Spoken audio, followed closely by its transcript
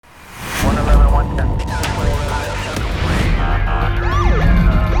Training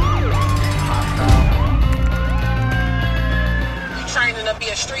to be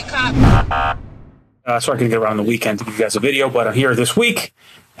a street cop. Sorry I couldn't get around the weekend to give you guys a video, but I'm here this week.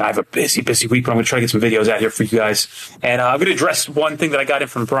 I have a busy week, but I'm going to try to get some videos out here for you guys. And I'm going to address one thing that I got in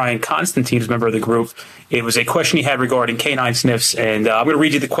from Brian Constantine, who's a member of the group. It was a question he had regarding canine sniffs, and I'm going to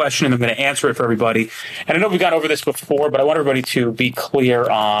read you the question, and I'm going to answer it for everybody. And I know we've gone over this before, but I want everybody to be clear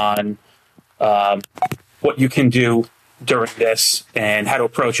on what you can do during this and how to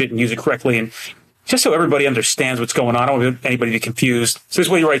approach it and use it correctly. And just so everybody understands what's going on, I don't want anybody to be confused. So this is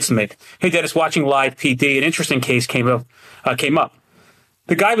what he writes to me. Hey, Dennis, watching live PD, an interesting case came up.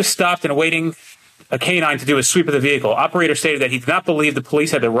 The guy was stopped and awaiting a canine to do a sweep of the vehicle. Operator stated that he did not believe the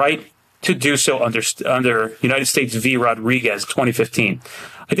police had the right to do so under United States v. Rodriguez, 2015.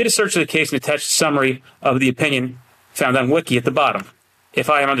 I did a search of the case and attached a summary of the opinion found on Wiki at the bottom. If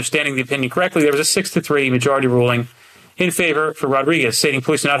I am understanding the opinion correctly, there was a 6-3 majority ruling in favor for Rodriguez, stating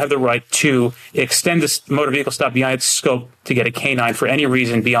police do not have the right to extend the motor vehicle stop beyond its scope to get a canine for any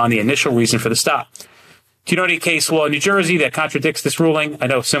reason beyond the initial reason for the stop. Do you know any case law in New Jersey that contradicts this ruling? I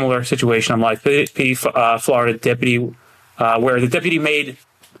know a similar situation on Live PD, Florida deputy, where the deputy made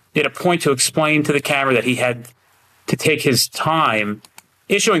it a point to explain to the camera that he had to take his time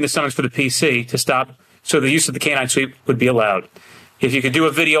issuing the summons for the PC to stop so the use of the canine sweep would be allowed. If you could do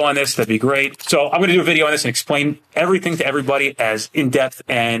a video on this, that'd be great. So I'm going to do a video on this and explain everything to everybody as in-depth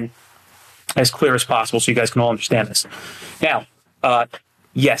and as clear as possible so you guys can all understand this. Now,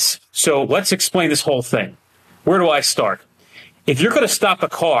 yes, so let's explain this whole thing. Where do I start? If you're going to stop a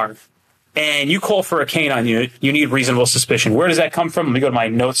car and you call for a canine unit, you need reasonable suspicion. Where does that come from? Let me go to my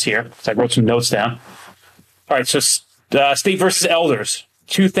notes here because I wrote some notes down. All right, so State versus Elders,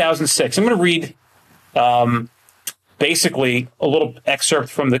 2006. I'm going to read basically a little excerpt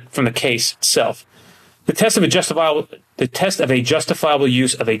from the case itself. The test of a justifiable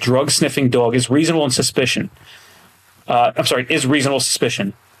use of a drug sniffing dog is reasonable suspicion. Is reasonable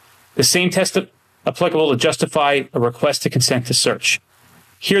suspicion. The same test applicable to justify a request to consent to search.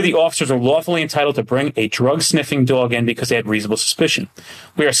 Here, the officers are lawfully entitled to bring a drug sniffing dog in because they had reasonable suspicion.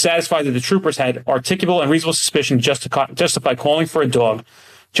 We are satisfied that the troopers had articulable and reasonable suspicion to justify calling for a dog,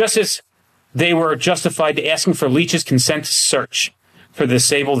 just as they were justified to asking for Leach's consent to search for the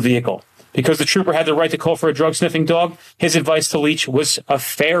disabled vehicle. Because the trooper had the right to call for a drug-sniffing dog, his advice to Leach was a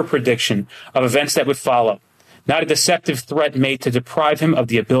fair prediction of events that would follow, not a deceptive threat made to deprive him of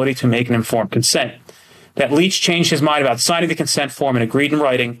the ability to make an informed consent. That Leach changed his mind about signing the consent form and agreed in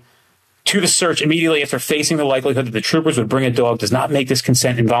writing to the search immediately after facing the likelihood that the troopers would bring a dog does not make this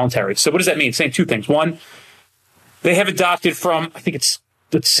consent involuntary. So what does that mean? It's saying two things. One, they have adopted from, let's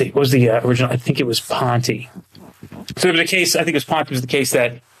see, what was the original? I think it was Ponte. So there was a case, I think it was Ponte was the case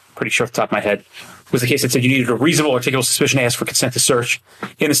that, pretty sure off the top of my head, was the case that said you needed a reasonable articulable suspicion to ask for consent to search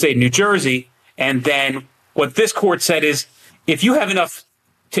in the state of New Jersey. And then what this court said is, if you have enough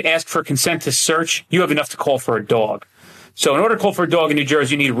to ask for consent to search, you have enough to call for a dog. So in order to call for a dog in New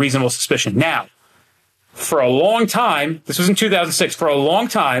Jersey, you need reasonable suspicion. Now, for a long time, this was in 2006, for a long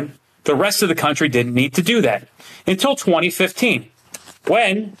time, the rest of the country didn't need to do that until 2015.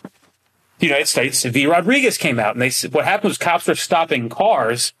 When the United States v. Rodriguez came out, and what happened was cops were stopping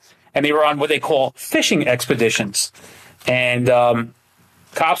cars, and they were on what they call fishing expeditions. And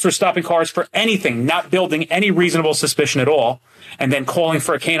cops were stopping cars for anything, not building any reasonable suspicion at all, and then calling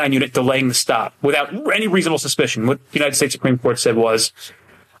for a canine unit, delaying the stop without any reasonable suspicion. What the United States Supreme Court said was,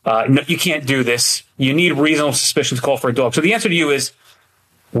 no, you can't do this. You need reasonable suspicion to call for a dog. So the answer to you is,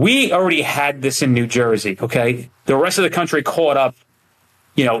 we already had this in New Jersey, okay? The rest of the country caught up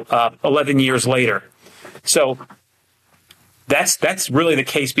 11 years later. So that's really the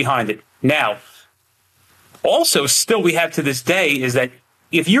case behind it. Now, also still we have to this day is that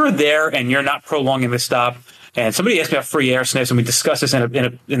if you're there and you're not prolonging the stop, and somebody asked me about free air sniffs, and we discussed this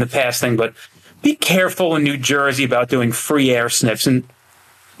in the past thing, but be careful in New Jersey about doing free air sniffs. And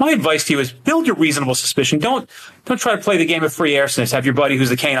my advice to you is build your reasonable suspicion. Don't try to play the game of free air sniffs. Have your buddy who's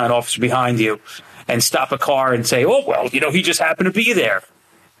the canine officer behind you and stop a car and say, oh, well, he just happened to be there.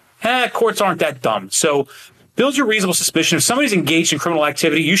 Courts aren't that dumb. So build your reasonable suspicion. If somebody's engaged in criminal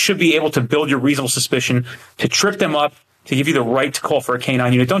activity, you should be able to build your reasonable suspicion to trip them up, to give you the right to call for a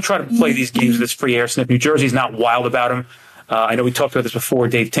canine unit. Don't try to play these games with this free air sniff. New Jersey's not wild about them. I know we talked about this before.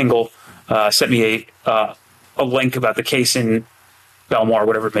 Dave Tingle sent me a link about the case in Belmar,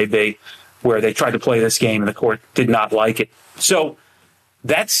 whatever it may be, where they tried to play this game and the court did not like it. So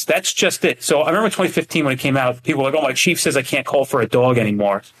that's just it. So I remember in 2015 when it came out, people were like, oh, my chief says I can't call for a dog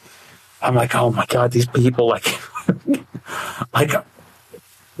anymore. I'm like, oh my God, these people like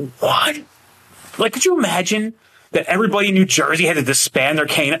what? Like, could you imagine that everybody in New Jersey had to disband their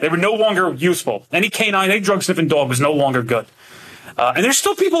canine? They were no longer useful. Any drug sniffing dog was no longer good. And there's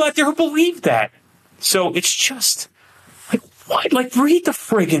still people out there who believe that. So it's just like, what? Like, read the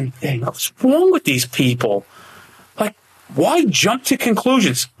friggin' thing. What's wrong with these people? Like, why jump to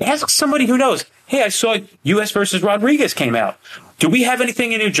conclusions? Ask somebody who knows. Hey, I saw U.S. versus Rodriguez came out. Do we have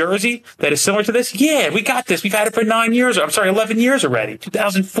anything in New Jersey that is similar to this? Yeah, we got this. We've had it for 11 years already,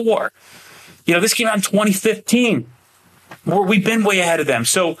 2004. This came out in 2015. We've been way ahead of them.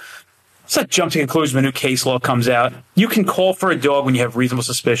 So let's not jump to conclusions when new case law comes out. You can call for a dog when you have reasonable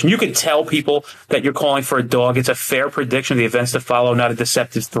suspicion. You can tell people that you're calling for a dog. It's a fair prediction of the events to follow, not a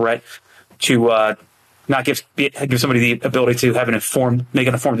deceptive threat to not give somebody the ability to make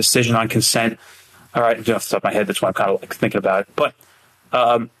an informed decision on consent. All right, off the top of my head, that's what I'm kind of like thinking about it. But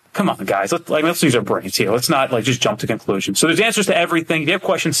come on, guys, let's use our brains here. Let's not just jump to conclusions. So there's answers to everything. If you have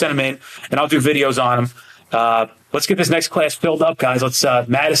questions, send them in, and I'll do videos on them. Let's get this next class filled up, guys. Let's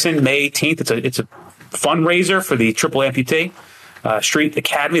Madison, May 18th. It's a fundraiser for the Triple Amputee Street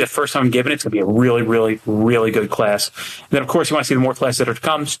Academy. The first time I'm giving it, it's going to be a really, really, really good class. And then, of course, you want to see the more classes that are to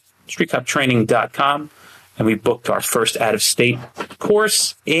come, streetcoptraining.com. And we booked our first out-of-state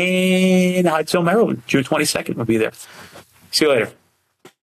course in Hyattsville, Maryland. June 22nd. We'll be there. See you later.